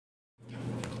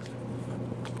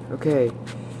Okay.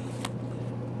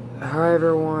 Hi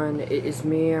everyone, it is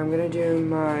me. I'm gonna do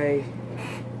my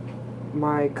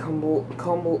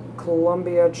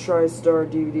Columbia Tristar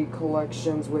DVD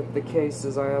collections with the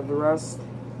cases. I have the rest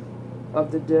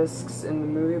of the discs in the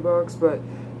movie box, but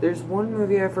there's one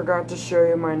movie I forgot to show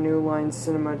you, my New Line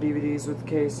Cinema DVDs with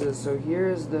cases. So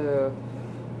here's the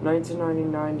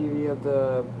 1999 DVD of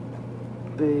the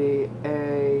Bachelor.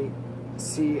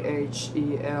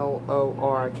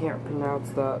 I can't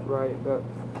pronounce that right, but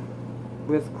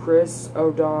with Chris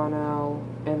O'Donnell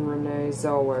and Renee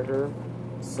Zellweger.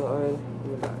 Side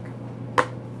in the back.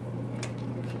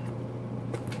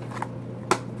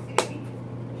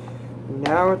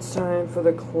 Now it's time for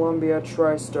the Columbia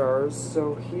Tristars.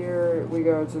 So here we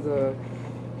go to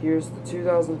here's the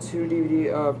 2002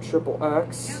 DVD of Triple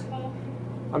X.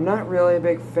 I'm not really a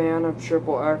big fan of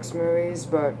Triple X movies,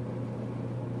 but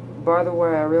by the way,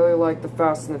 I really like the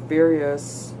Fast and the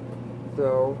Furious,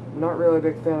 though. I'm not really a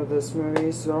big fan of this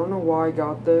movie, so I don't know why I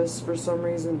got this for some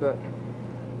reason, but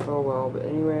oh well. But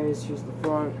anyways, here's the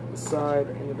front, the side,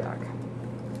 and the back.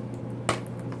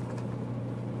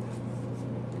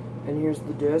 And here's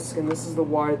the disc, and this is the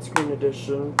widescreen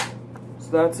edition.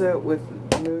 So that's it with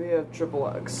the movie of Triple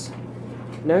X.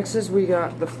 Next is we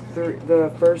got the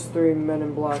first three Men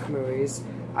in Black movies.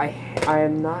 I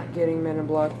am not getting Men in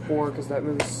Black 4 because that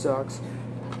movie sucks.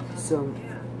 So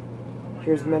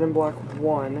here's Men in Black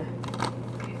 1.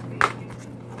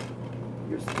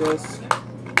 Here's this.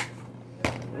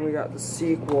 And we got the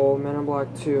sequel, Men in Black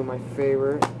 2, my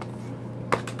favorite.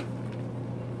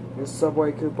 The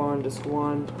Subway Coupon, Disc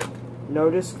 1. No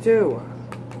Disc 2.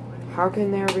 How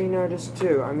can there be no Disc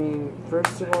 2? I mean,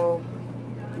 first of all,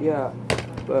 yeah.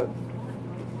 But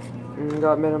we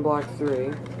got Men in Black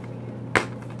 3.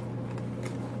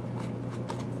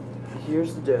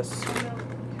 Here's the disc.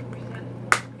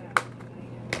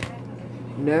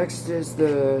 Next is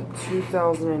the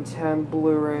 2010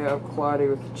 Blu-ray of Cloudy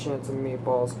with a Chance of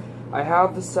Meatballs. I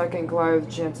have the second Cloudy with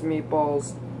a Chance of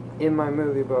Meatballs in my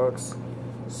movie books.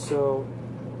 So,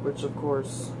 which of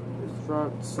course is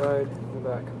front, side, and the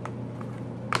back.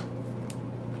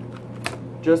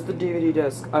 Just the DVD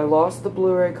disc. I lost the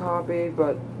Blu-ray copy,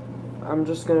 but I'm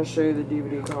just gonna show you the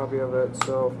DVD copy of it.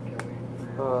 So,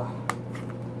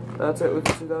 that's it with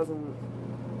the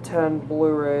 2010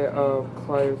 Blu-ray of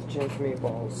Cloudy with a Chance of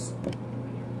Meatballs.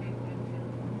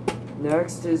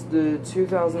 Next is the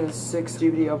 2006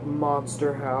 DVD of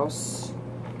Monster House.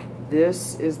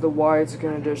 This is the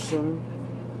widescreen edition.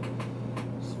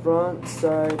 Front,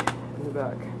 side, and the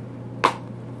back.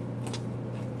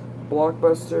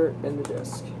 Blockbuster and the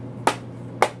disc.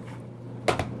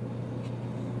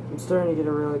 I'm starting to get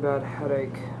a really bad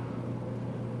headache.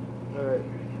 Alright.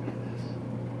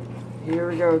 Here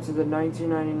we go to the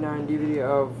 1999 DVD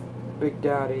of Big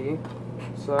Daddy.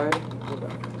 Side and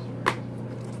back.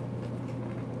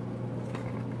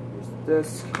 Here's the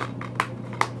disc.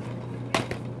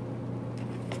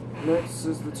 Next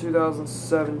is the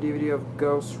 2007 DVD of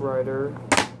Ghost Rider.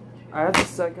 I have the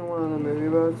second one on the movie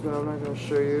box, but I'm not going to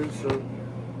show you, so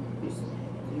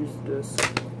use this.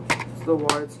 It's the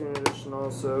widescreen edition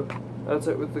also. That's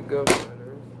it with the Ghost Rider.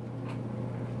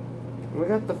 And we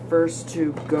got the first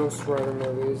two Ghost Rider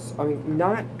movies. I mean,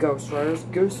 not Ghost Riders,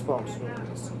 Goosebumps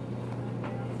movies.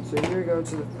 So here we go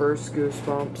to the first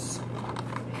Goosebumps.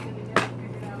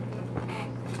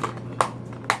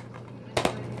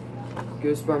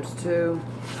 Goosebumps 2.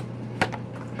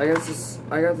 I got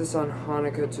this on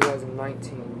Hanukkah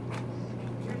 2019.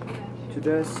 2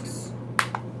 discs.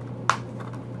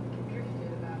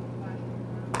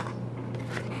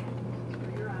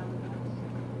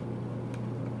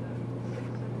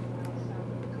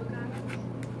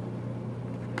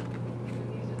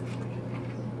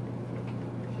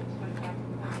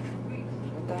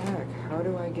 What the heck? How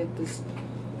do I get this?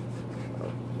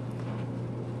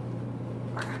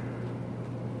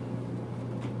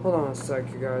 Hold on a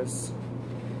sec, you guys.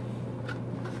 I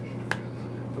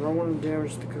don't want to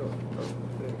damage the code. Oh,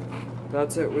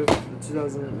 that's it with the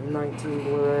 2019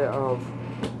 Blu-ray of.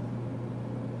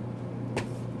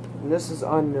 And this is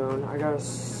unknown. I gotta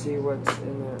see what's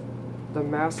in there. The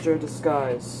Master of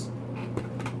Disguise.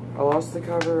 I lost the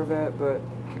cover of it, but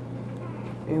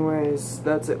anyways,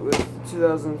 that's it with the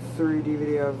 2003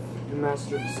 DVD of The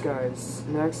Master of Disguise.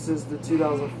 Next is the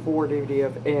 2004 DVD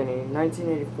of Annie.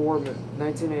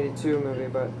 1982 movie,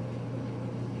 but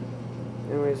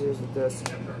anyways, here's the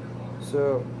disc.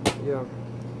 So, yeah.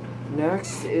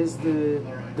 Next is the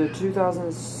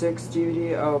 2006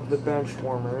 DVD of The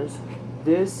Benchwarmers.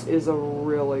 This is a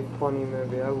really funny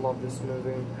movie. I love this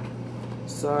movie.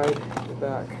 Side, the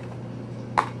back.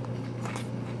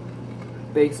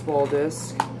 Baseball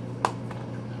disc.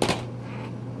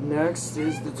 Next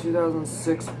is the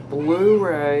 2006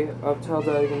 Blu-ray of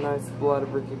Talladega Nights, The Blood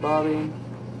of Ricky Bobby.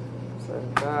 Set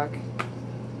it back.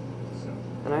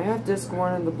 And I have disc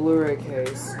 1 in the Blu-ray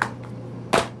case.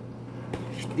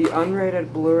 The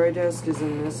unrated Blu-ray disc is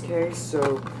in this case,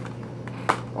 so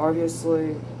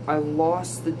obviously I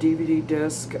lost the DVD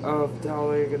disc of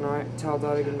Talladega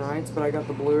Nights, but I got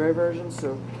the Blu-ray version,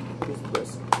 so here's the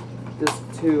disc. Disc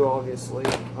 2, obviously,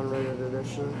 unrated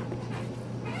edition.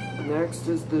 Next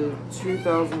is the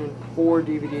 2004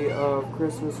 DVD of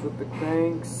Christmas with the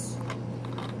Cranks.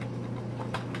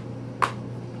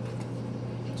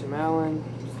 Tim Allen,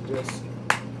 disc.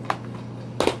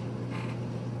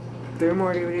 3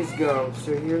 more DVDs to go.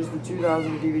 So here's the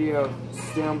 2000 DVD of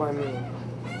Stand By Me.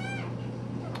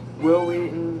 Will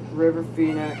Wheaton, River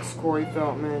Phoenix, Corey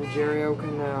Feldman, Jerry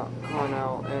O'Connell,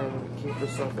 and Kiefer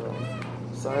Sutherland.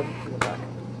 Side in the back.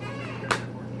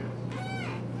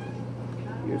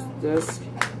 Here's the disc.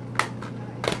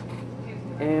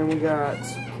 And we got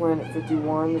Planet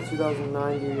 51, the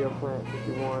 2009 DVD of Planet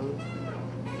 51.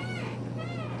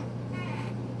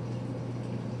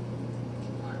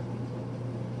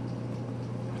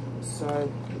 Side.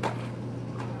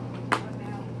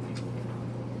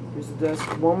 Here's the disc.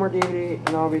 One more DVD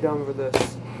and I'll be done with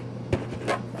this.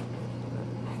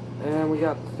 And we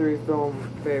got the 3 film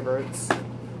favorites.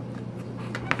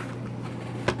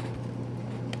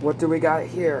 What do we got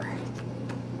here?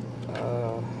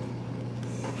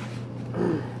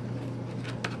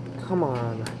 Come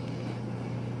on.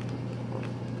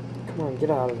 Come on, get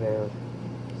out of there.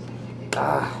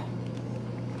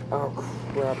 Oh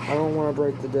crap, I don't want to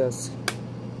break the disc.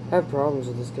 I have problems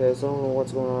with this case, I don't know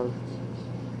what's going on.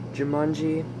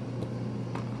 Jumanji.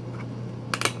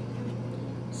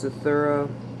 Zathura.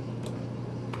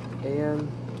 And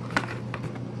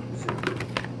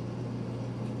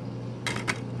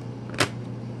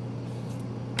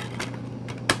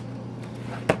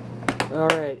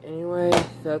alright, anyway,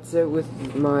 that's it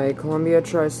with my Columbia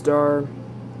Tristar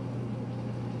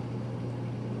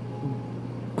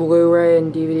Blu-ray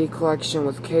and DVD collection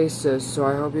with cases, so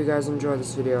I hope you guys enjoyed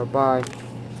this video. Bye.